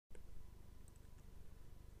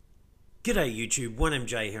G'day YouTube,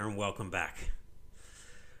 1MJ here and welcome back.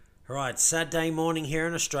 Alright, Saturday morning here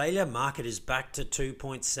in Australia, market is back to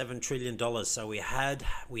 $2.7 trillion, so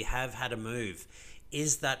we have had a move.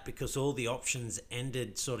 Is that because all the options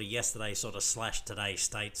ended sort of yesterday, sort of slash today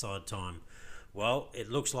stateside time? Well,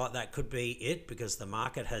 it looks like that could be it because the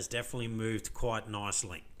market has definitely moved quite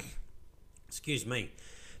nicely. Excuse me.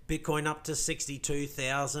 Bitcoin up to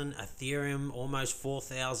 62,000, Ethereum almost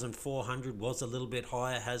 4,400, was a little bit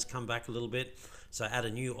higher, has come back a little bit. So at a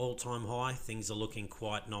new all-time high, things are looking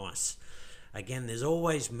quite nice. Again, there's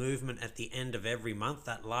always movement at the end of every month.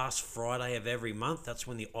 That last Friday of every month, that's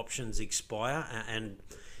when the options expire. And,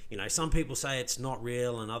 you know, some people say it's not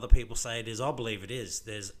real and other people say it is. I believe it is.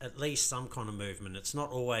 There's at least some kind of movement. It's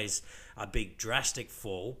not always a big drastic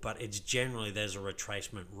fall, but it's generally there's a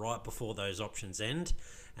retracement right before those options end.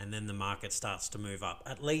 And then the market starts to move up,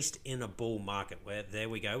 at least in a bull market where, there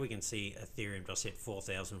we go, we can see Ethereum just hit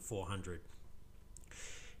 4,400.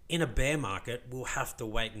 In a bear market, we'll have to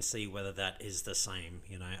wait and see whether that is the same.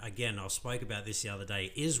 You know, again, I spoke about this the other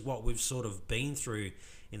day. Is what we've sort of been through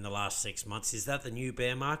in the last 6 months, is that the new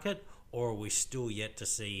bear market? Or are we still yet to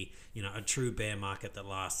see, you know, a true bear market that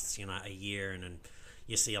lasts, you know, a year and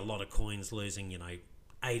you see a lot of coins losing, you know,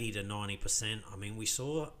 80 to 90%. I mean, we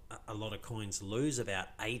saw a lot of coins lose about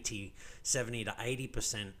 70 to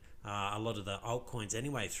 80%. A lot of the altcoins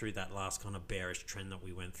anyway through that last kind of bearish trend that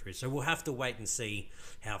we went through. So we'll have to wait and see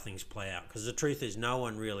how things play out, because the truth is no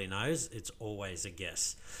one really knows. It's always a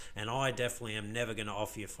guess. And I definitely am never going to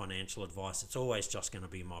offer you financial advice. It's always just going to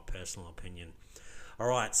be my personal opinion. All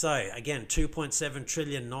right, so again, 2.7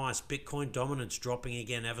 trillion, nice. Bitcoin dominance dropping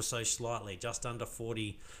again ever so slightly, just under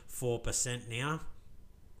 44% now.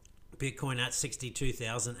 Bitcoin at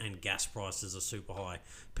 62,000 and gas prices are super high.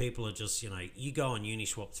 People are just, you know, you go on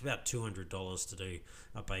Uniswap, it's about $200 to do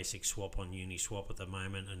a basic swap on Uniswap at the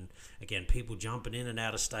moment. And again, people jumping in and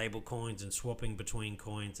out of stable coins and swapping between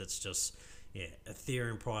coins. It's just, yeah,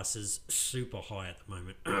 Ethereum prices super high at the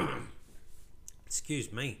moment.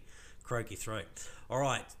 Excuse me, croaky throat. All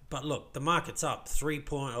right, but look, the market's up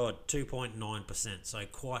 2.9%, so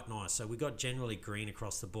quite nice. So we got generally green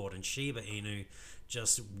across the board, and Shiba Inu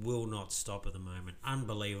just will not stop at the moment.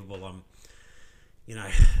 Unbelievable. You know,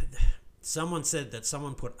 someone said that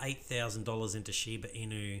someone put $8,000 into Shiba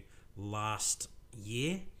Inu last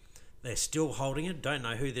year. They're still holding it. Don't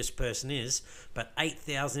know who this person is, but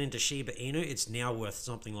 8,000 into Shiba Inu. It's now worth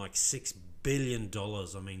something like $6 billion. I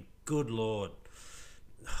mean, good Lord.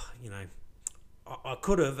 You know, I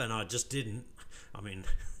could have, and I just didn't. I mean,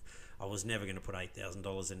 I was never going to put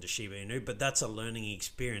 $8,000 into Shiba Inu, but that's a learning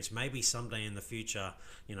experience. Maybe someday in the future,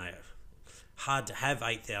 you know, hard to have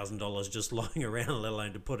 $8,000 just lying around, let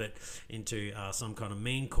alone to put it into some kind of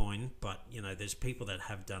meme coin. But, you know, there's people that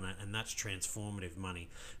have done it, and that's transformative money.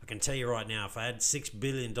 I can tell you right now, if I had $6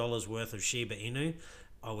 billion worth of Shiba Inu,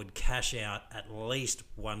 I would cash out at least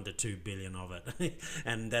 1 to 2 billion of it,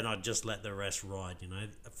 and then I'd just let the rest ride. You know,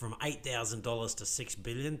 from $8,000 to $6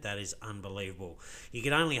 billion, that is unbelievable. You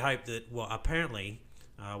can only hope that, well, apparently,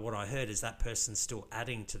 what I heard is that person's still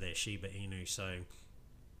adding to their Shiba Inu. So,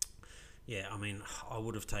 yeah, I mean, I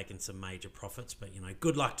would have taken some major profits, but, you know,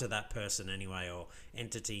 good luck to that person anyway, or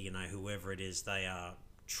entity, you know, whoever it is. They are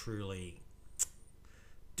truly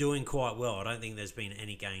doing quite well. I don't think there's been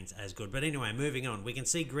any gains as good. But anyway, moving on. We can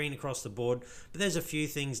see green across the board, but there's a few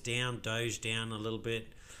things down. Doge down a little bit.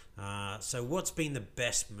 So what's been the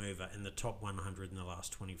best mover in the top 100 in the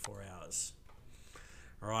last 24 hours?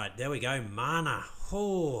 All right, there we go. Mana.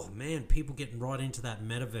 Oh, man, people getting right into that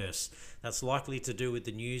metaverse. That's likely to do with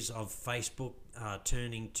the news of Facebook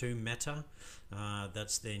turning to Meta.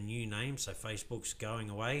 That's their new name, so Facebook's going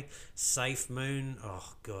away. SafeMoon,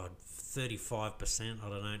 oh, God, 35%. I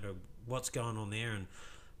don't know what's going on there and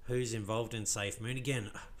who's involved in SafeMoon.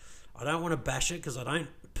 Again, I don't want to bash it because I don't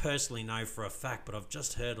personally know for a fact, but I've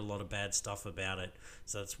just heard a lot of bad stuff about it,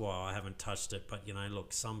 so that's why I haven't touched it. But, you know,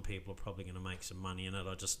 look, some people are probably going to make some money in it.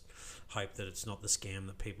 I just hope that it's not the scam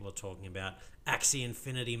that people are talking about. Axie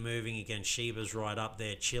Infinity moving again. Shiba's right up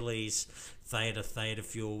there. Chili's, Theta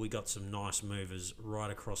Fuel. We got some nice movers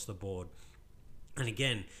right across the board. And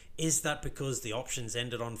again, is that because the options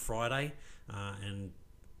ended on Friday? And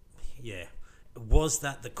yeah, was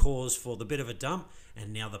that the cause for the bit of a dump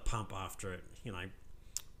and now the pump after it? You know,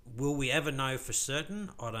 will we ever know for certain?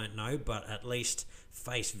 I don't know, but at least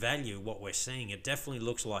face value, what we're seeing, it definitely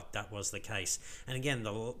looks like that was the case. And again,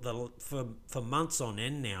 for months on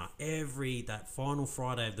end now, that final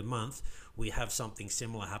Friday of the month, we have something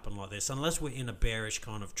similar happen like this. Unless we're in a bearish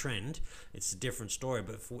kind of trend, it's a different story.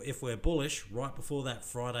 But if we're bullish, right before that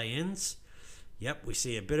Friday ends, yep, we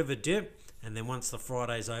see a bit of a dip, and then once the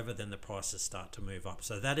Friday's over, then the prices start to move up.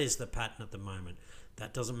 So that is the pattern at the moment.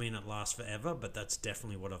 That doesn't mean it lasts forever, but that's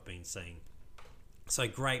definitely what I've been seeing. So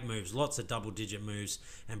great moves, lots of double-digit moves,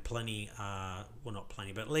 and plenty, well, not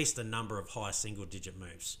plenty, but at least a number of high single-digit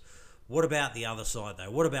moves. What about the other side,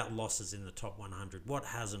 though? What about losses in the top 100? What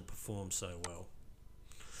hasn't performed so well?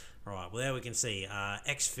 All right, well, there we can see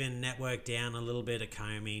XFin Network down a little bit,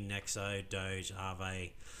 Akomi, Nexo, Doge,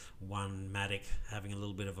 Aave, One, Matic having a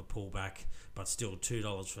little bit of a pullback, but still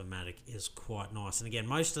 $2 for Matic is quite nice. And again,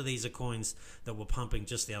 most of these are coins that were pumping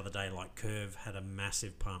just the other day, like Curve had a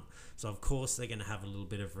massive pump. So of course they're going to have a little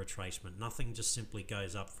bit of retracement. Nothing just simply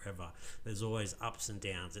goes up forever. There's always ups and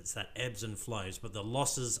downs. It's that ebbs and flows, but the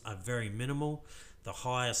losses are very minimal. The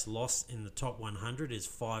highest loss in the top 100 is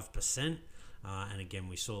 5%. And again,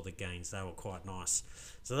 we saw the gains. They were quite nice.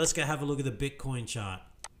 So let's go have a look at the Bitcoin chart.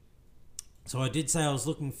 So I did say I was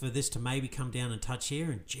looking for this to maybe come down and touch here,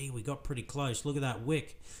 and gee, we got pretty close. Look at that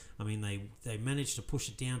wick. I mean, they managed to push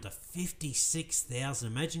it down to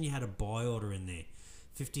 56,000. Imagine you had a buy order in there.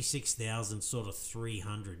 56,000 sort of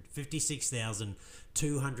 300.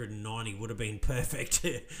 56,290 would have been perfect.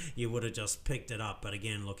 You would have just picked it up. But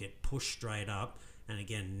again, look, it pushed straight up. And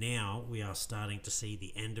again, now we are starting to see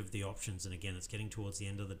the end of the options. And again, it's getting towards the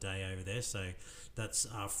end of the day over there. So that's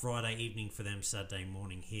Friday evening for them, Saturday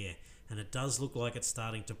morning here. And it does look like it's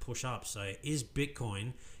starting to push up. So is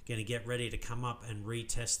Bitcoin going to get ready to come up and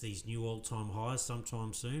retest these new all-time highs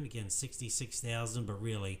sometime soon? Again, 66,000, but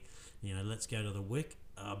really, you know, let's go to the wick.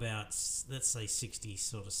 About, let's say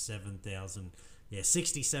 67,000. Yeah,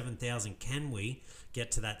 67,000. Can we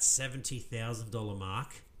get to that $70,000 mark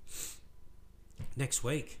next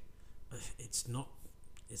week? It's not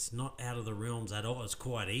out of the realms at all. It's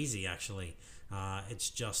quite easy, actually.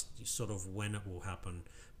 It's just sort of when it will happen.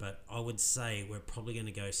 But I would say we're probably going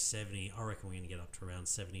to go 70. I reckon we're going to get up to around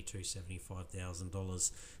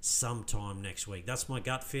 $72,000-$75,000 sometime next week. That's my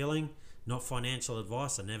gut feeling. Not financial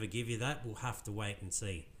advice. I never give you that. We'll have to wait and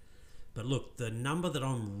see. But look, the number that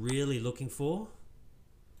I'm really looking for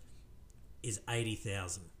is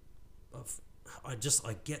 80,000. I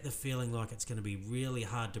get the feeling like it's going to be really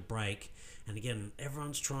hard to break. And again,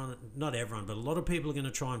 everyone's trying, not everyone, but a lot of people are going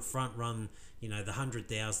to try and front run, you know, the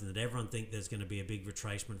 100,000 that everyone think there's going to be a big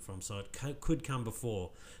retracement from. So it could come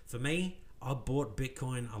before. For me, I bought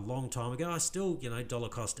Bitcoin a long time ago. I still, you know, dollar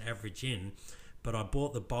cost average in, but I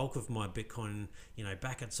bought the bulk of my Bitcoin, you know,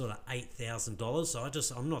 back at sort of $8,000. So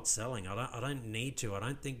I'm not selling. I don't need to. I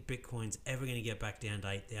don't think Bitcoin's ever going to get back down to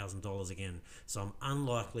 $8,000 again. So I'm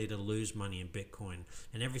unlikely to lose money in Bitcoin.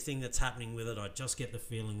 And everything that's happening with it, I just get the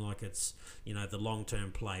feeling like it's, you know, the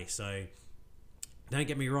long-term play. So don't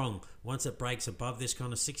get me wrong. Once it breaks above this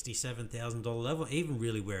kind of $67,000 level, even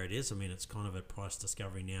really where it is, I mean, it's kind of at price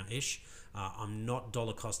discovery now-ish. I'm not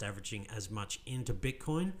dollar cost averaging as much into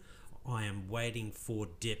Bitcoin. I am waiting for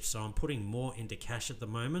dips, so I'm putting more into cash at the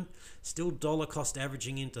moment. Still dollar cost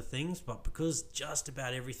averaging into things, but because just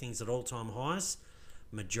about everything's at all-time highs,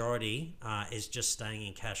 majority is just staying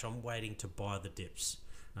in cash. I'm waiting to buy the dips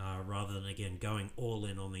rather than, again, going all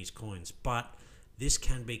in on these coins. But this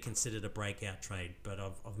can be considered a breakout trade, but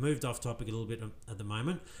I've moved off topic a little bit at the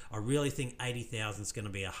moment. I really think 80,000 is going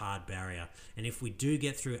to be a hard barrier, and if we do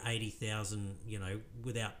get through 80,000, you know,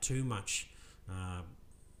 without too much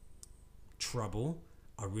trouble,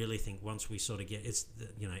 I really think once we sort of get, it's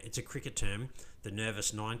a cricket term, the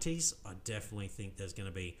nervous 90s, I definitely think there's going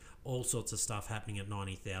to be all sorts of stuff happening at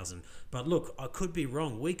 90,000. But look, I could be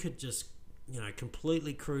wrong. We could just, you know,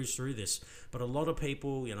 completely cruise through this. But a lot of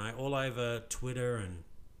people, you know, all over Twitter and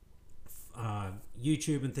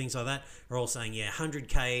YouTube and things like that are all saying, yeah,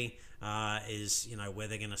 100K is, you know, where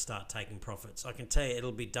they're going to start taking profits. I can tell you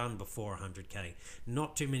it'll be done before 100K.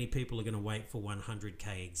 Not too many people are going to wait for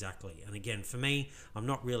 100K exactly. And again, for me, I'm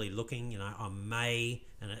not really looking, you know, I may,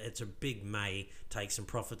 and it's a big may, take some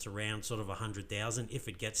profits around sort of 100,000 if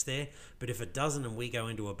it gets there. But if it doesn't and we go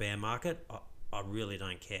into a bear market, I really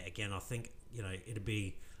don't care. Again, I think, you know, it'd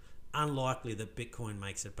be unlikely that Bitcoin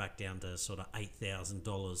makes it back down to sort of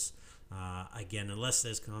 $8,000 again, unless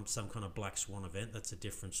there's some kind of black swan event. That's a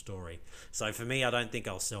different story. So for me, I don't think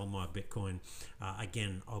I'll sell my Bitcoin.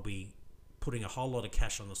 Again, I'll be putting a whole lot of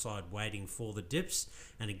cash on the side waiting for the dips.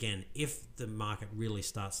 And again, if the market really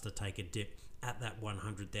starts to take a dip at that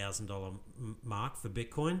 $100,000 mark for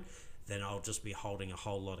Bitcoin, then I'll just be holding a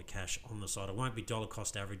whole lot of cash on the side. I won't be dollar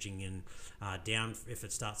cost averaging in down if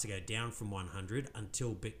it starts to go down from 100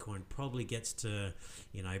 until Bitcoin probably gets to,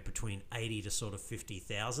 you know, between 80 to sort of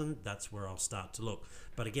 50,000. That's where I'll start to look.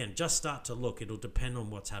 But again, just start to look. It'll depend on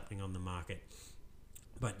what's happening on the market.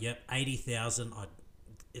 But yep, 80,000.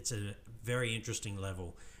 It's a very interesting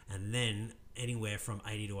level. and then anywhere from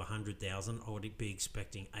 80 to 100,000, I would be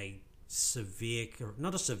expecting a severe,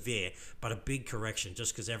 not a severe, but a big correction,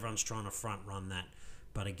 just because everyone's trying to front run that.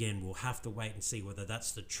 But again, we'll have to wait and see whether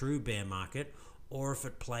that's the true bear market, or if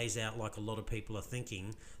it plays out like a lot of people are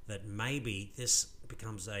thinking, that maybe this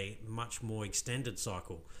becomes a much more extended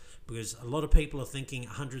cycle. Because a lot of people are thinking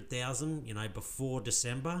 100,000, before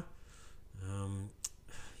December.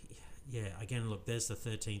 Yeah, again, look, there's the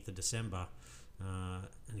 13th of December.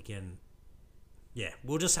 And again, yeah,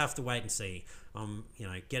 we'll just have to wait and see. I'm,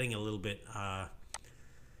 getting a little bit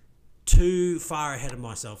too far ahead of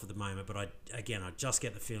myself at the moment, but I just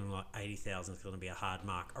get the feeling like 80,000 is going to be a hard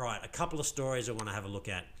mark. All right, a couple of stories I want to have a look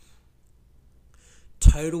at.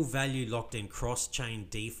 Total value locked in cross-chain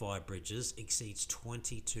DeFi bridges exceeds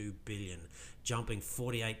 22 billion, jumping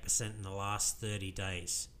 48% in the last 30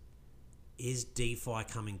 days. Is DeFi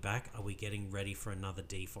coming back? Are we getting ready for another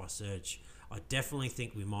DeFi surge? I definitely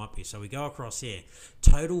think we might be. So we go across here.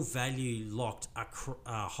 Total value locked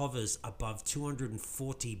hovers above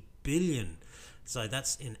 240 billion. So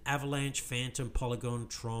that's in Avalanche, Phantom, Polygon,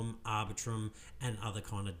 Tron, Arbitrum, and other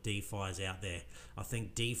kind of DeFis out there. I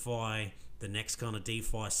think DeFi, the next kind of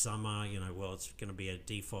DeFi summer, it's going to be a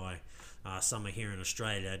DeFi summer here in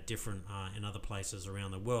Australia, different in other places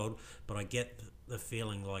around the world. But I get the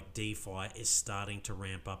feeling like DeFi is starting to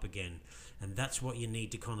ramp up again. And that's what you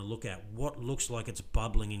need to kind of look at. What looks like it's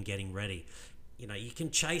bubbling and getting ready. You can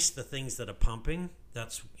chase the things that are pumping.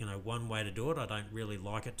 That's, one way to do it. I don't really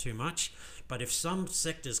like it too much. But if some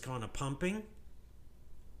sector's kind of pumping,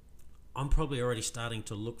 I'm probably already starting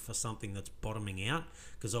to look for something that's bottoming out,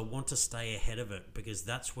 because I want to stay ahead of it, because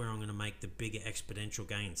that's where I'm going to make the bigger exponential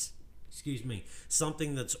gains. Excuse me.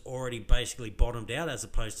 Something that's already basically bottomed out, as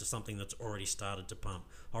opposed to something that's already started to pump.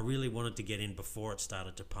 I really wanted to get in before it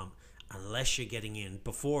started to pump. Unless you're getting in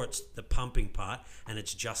before it's the pumping part and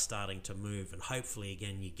it's just starting to move, and hopefully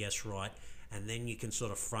again you guess right, and then you can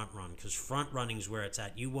sort of front run, because front running is where it's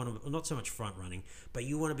at. You want to, not so much front running, but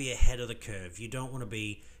you want to be ahead of the curve. You don't want to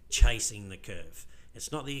be chasing the curve.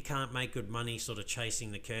 It's not that you can't make good money sort of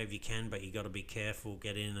chasing the curve. You can, but you got to be careful,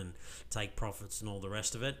 get in and take profits and all the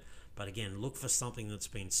rest of it. But again, look for something that's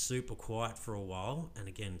been super quiet for a while, and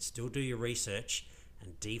again, still do your research.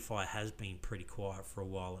 And DeFi has been pretty quiet for a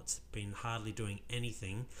while. It's been hardly doing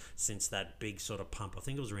anything since that big sort of pump. I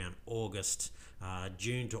think it was around August,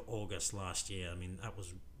 June to August last year. I mean, that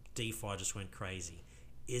was, DeFi just went crazy.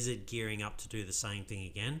 Is it gearing up to do the same thing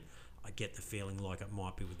again? I get the feeling like it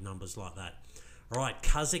might be with numbers like that. All right,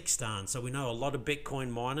 Kazakhstan. So we know a lot of Bitcoin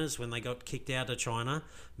miners, when they got kicked out of China,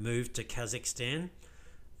 moved to Kazakhstan.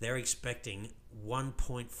 They're expecting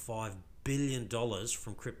 $1.5 billion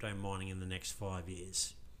from crypto mining in the next 5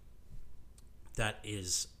 years. That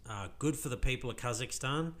is good for the people of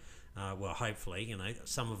Kazakhstan. Well, hopefully,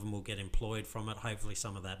 some of them will get employed from it. Hopefully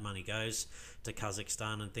some of that money goes to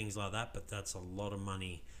Kazakhstan and things like that, but that's a lot of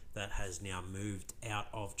money that has now moved out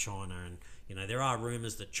of China. And there are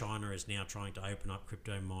rumors that China is now trying to open up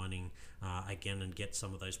crypto mining again and get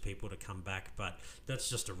some of those people to come back, but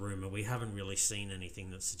that's just a rumor. We haven't really seen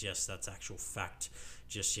anything that suggests that's actual fact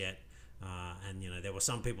just yet. And there were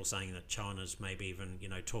some people saying that China's maybe even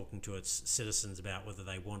talking to its citizens about whether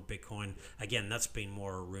they want Bitcoin. Again, that's been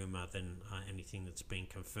more a rumor than anything that's been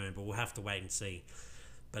confirmed, but we'll have to wait and see.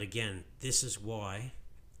 But again, this is why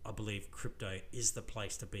I believe crypto is the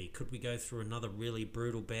place to be. Could we go through another really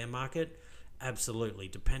brutal bear market? Absolutely,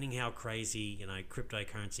 depending how crazy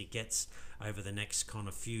cryptocurrency gets over the next kind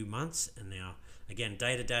of few months. And now again,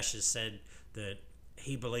 Data Dash has said that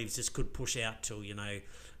he believes this could push out till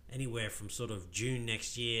anywhere from sort of June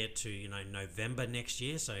next year to November next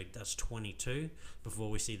year, so that's 22 before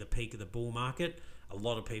we see the peak of the bull market. A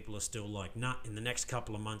lot of people are still like, nah, in the next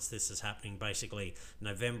couple of months this is happening. Basically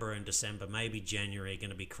November and December, maybe January, are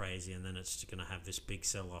going to be crazy, and then it's going to have this big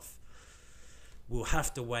sell-off. We'll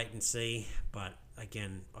have to wait and see, but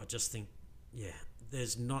again, I just think, yeah,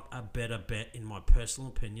 there's not a better bet, in my personal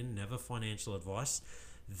opinion, never financial advice,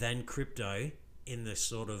 than crypto in the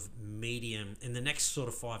sort of medium, in the next sort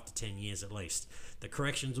of 5 to 10 years at least. The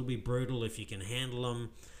corrections will be brutal. If you can handle them,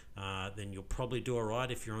 then you'll probably do all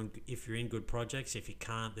right if you're in good projects. If you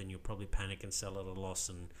can't, then you'll probably panic and sell at a loss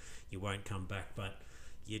and you won't come back. But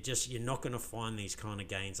you're not going to find these kind of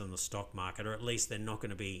gains on the stock market, or at least they're not going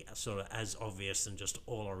to be sort of as obvious and just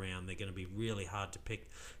all around. They're going to be really hard to pick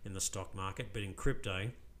in the stock market. But in crypto,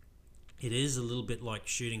 it is a little bit like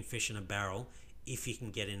shooting fish in a barrel if you can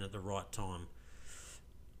get in at the right time.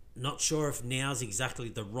 Not sure if now's exactly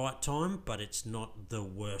the right time, but it's not the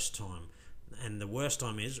worst time. And the worst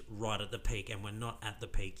time is right at the peak, and we're not at the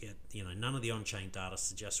peak yet. None of the on-chain data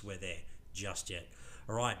suggests we're there just yet.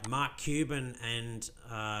 All right, Mark Cuban and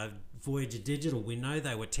Voyager Digital, we know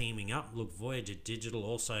they were teaming up. Look, Voyager Digital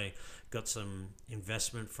also got some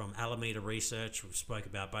investment from Alameda Research. We spoke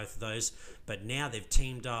about both of those. But now they've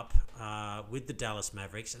teamed up with the Dallas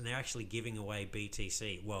Mavericks, and they're actually giving away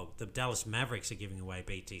BTC. Well, the Dallas Mavericks are giving away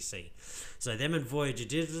BTC. So them and Voyager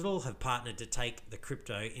Digital have partnered to take the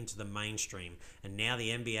crypto into the mainstream. And now the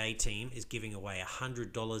NBA team is giving away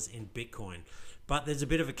 $100 in Bitcoin. But there's a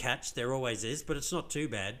bit of a catch. There always is, but it's not too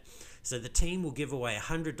bad. So the team will give away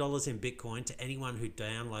 $100 in Bitcoin to anyone who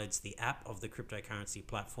downloads the app of the cryptocurrency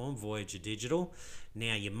platform, Voyager Digital.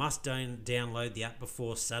 Now, you must download the app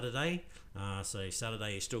before Saturday. So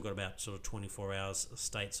Saturday, you've still got about sort of 24 hours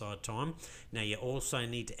stateside time. Now, you also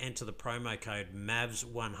need to enter the promo code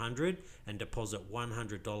MAVS100 and deposit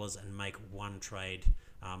 $100 and make one trade.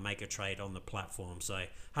 Make a trade on the platform. So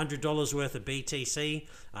 $100 worth of BTC.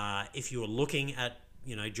 If you were looking at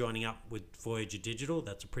joining up with Voyager Digital,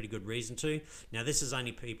 that's a pretty good reason to. Now, this is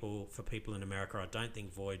only for people in America. I don't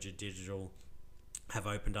think Voyager Digital have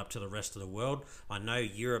opened up to the rest of the world. I know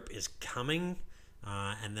Europe is coming,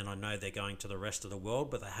 and then I know they're going to the rest of the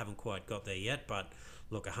world, but they haven't quite got there yet. But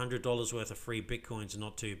look, $100 worth of free Bitcoins is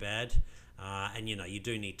not too bad. And you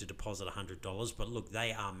do need to deposit $100, but look,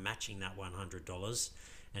 they are matching that $100.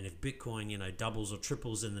 And if Bitcoin, doubles or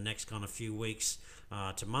triples in the next kind of few weeks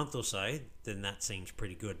to month or so, then that seems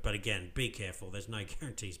pretty good. But again, be careful. There's no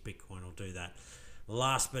guarantees Bitcoin will do that.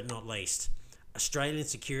 Last but not least, Australian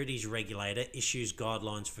Securities Regulator issues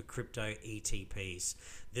guidelines for crypto ETPs.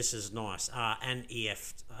 This is nice. And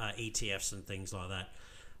ETFs and things like that.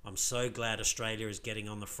 I'm so glad Australia is getting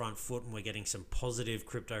on the front foot and we're getting some positive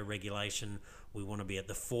crypto regulation. We want to be at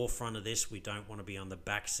the forefront of this. We don't want to be on the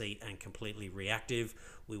back seat and completely reactive.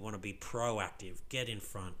 We want to be proactive. Get in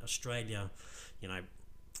front. Australia,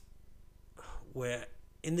 we're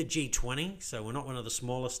in the G20, so we're not one of the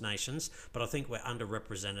smallest nations, but I think we're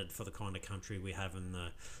underrepresented for the kind of country we have in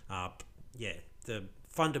the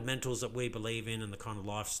fundamentals that we believe in and the kind of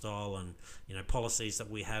lifestyle and policies that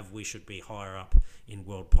we have. We should be higher up in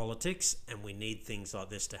world politics, and we need things like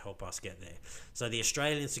this to help us get there. So the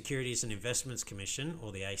Australian Securities and Investments Commission,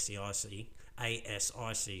 or the ASIC,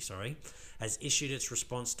 has issued its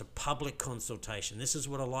response to public consultation. This is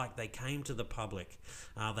what I like. They came to the public.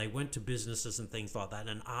 They went to businesses and things like that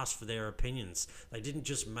and asked for their opinions. They didn't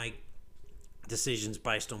just make decisions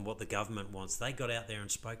based on what the government wants. They got out there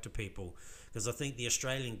and spoke to people, because I think the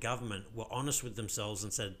Australian government were honest with themselves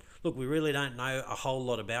and said, look, we really don't know a whole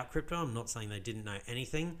lot about crypto. I'm not saying they didn't know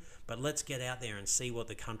anything, but let's get out there and see what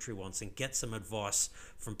the country wants and get some advice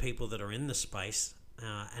from people that are in the space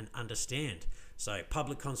and understand. So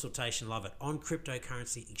public consultation, love it. On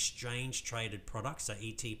cryptocurrency exchange traded products, so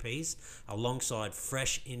ETPs, alongside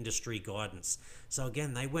fresh industry guidance. So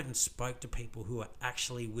again, they went and spoke to people who are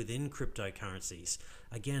actually within cryptocurrencies.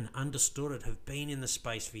 Again, understood it, have been in the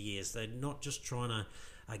space for years. They're not just trying to,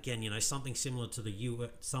 again, something similar to the US,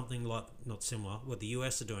 something like, not similar, what the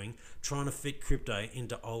US are doing, trying to fit crypto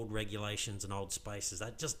into old regulations and old spaces.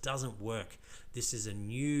 That just doesn't work. This is a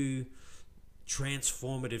new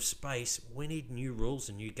transformative space. We need new rules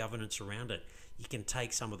and new governance around it. You can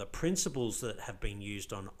take some of the principles that have been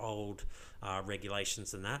used on old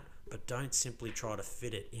regulations and that, but don't simply try to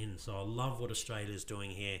fit it in. So I love what Australia is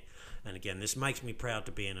doing here. And again, this makes me proud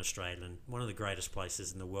to be an Australian, one of the greatest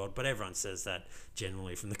places in the world, but everyone says that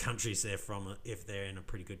generally from the countries they're from, if they're in a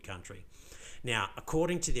pretty good country. Now,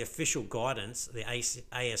 according to the official guidance, the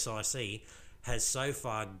ASIC has so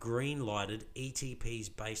far green-lighted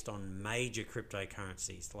ETPs based on major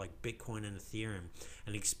cryptocurrencies like Bitcoin and Ethereum,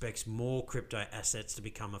 and expects more crypto assets to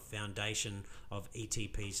become a foundation of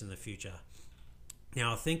ETPs in the future.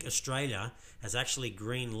 Now, I think Australia has actually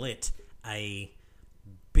green-lit a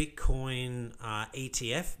Bitcoin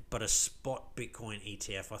ETF, but a spot Bitcoin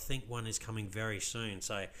ETF. I think one is coming very soon.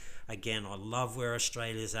 So again, I love where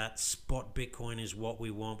Australia's at. Spot Bitcoin is what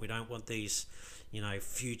we want. We don't want these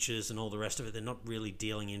futures and all the rest of it. They're not really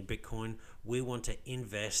dealing in Bitcoin. We want to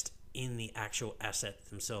invest in the actual asset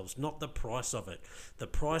themselves, not the price of it. The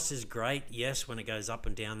price is great, yes, when it goes up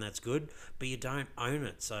and down, that's good, but you don't own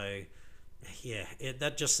it. So yeah,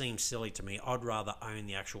 that just seems silly to me. I'd rather own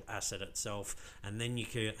the actual asset itself, and then you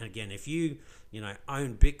can, again, if you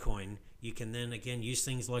own Bitcoin, you can then again use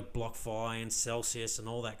things like BlockFi and Celsius and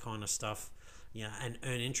all that kind of stuff, and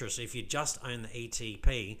earn interest. If you just own the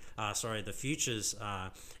the futures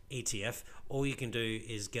ETF, all you can do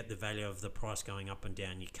is get the value of the price going up and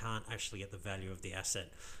down. You can't actually get the value of the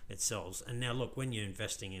asset itself. And now look, when you're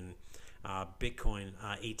investing in Bitcoin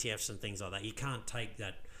ETFs and things like that, you can't take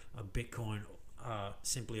that Bitcoin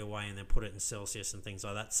simply away and then put it in Celsius and things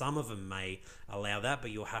like that. Some of them may allow that,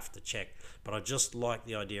 but you'll have to check. But I just like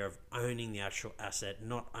the idea of owning the actual asset,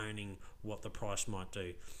 not owning what the price might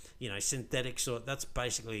do. Synthetics, or that's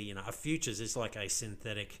basically, a futures is like a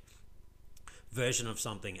synthetic version of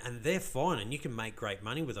something, and they're fine, and you can make great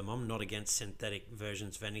money with them. I'm not against synthetic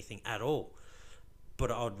versions of anything at all,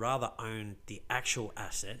 but I'd rather own the actual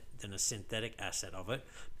asset than a synthetic asset of it.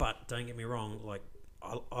 But don't get me wrong, like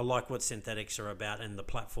I like what synthetics are about, and the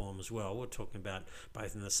platform as well. We're talking about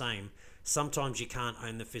both in the same. Sometimes you can't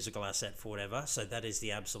own the physical asset for whatever, so that is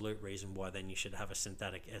the absolute reason why then you should have a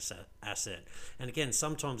synthetic asset. And again,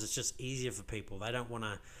 sometimes it's just easier for people. They don't want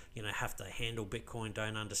to, have to handle Bitcoin,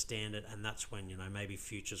 don't understand it, and that's when, maybe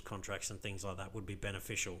futures contracts and things like that would be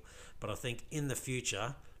beneficial. But I think in the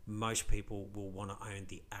future, most people will want to own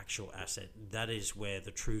the actual asset. That is where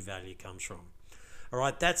the true value comes from. All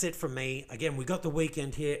right, that's it from me. Again, we got the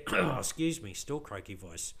weekend here. Excuse me, still croaky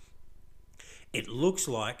voice. It looks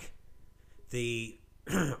like the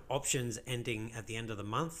options ending at the end of the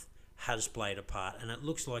month has played a part, and it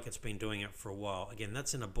looks like it's been doing it for a while. Again,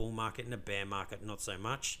 that's in a bull market. In a bear market, not so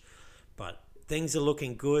much, but things are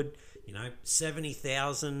looking good.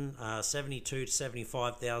 70,000, 72 to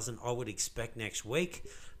 75,000 I would expect next week.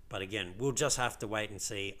 But again, we'll just have to wait and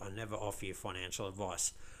see. I never offer you financial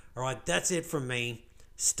advice. All right, that's it from me.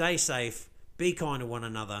 Stay safe. Be kind to one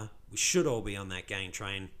another. We should all be on that gain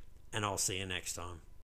train, and I'll see you next time.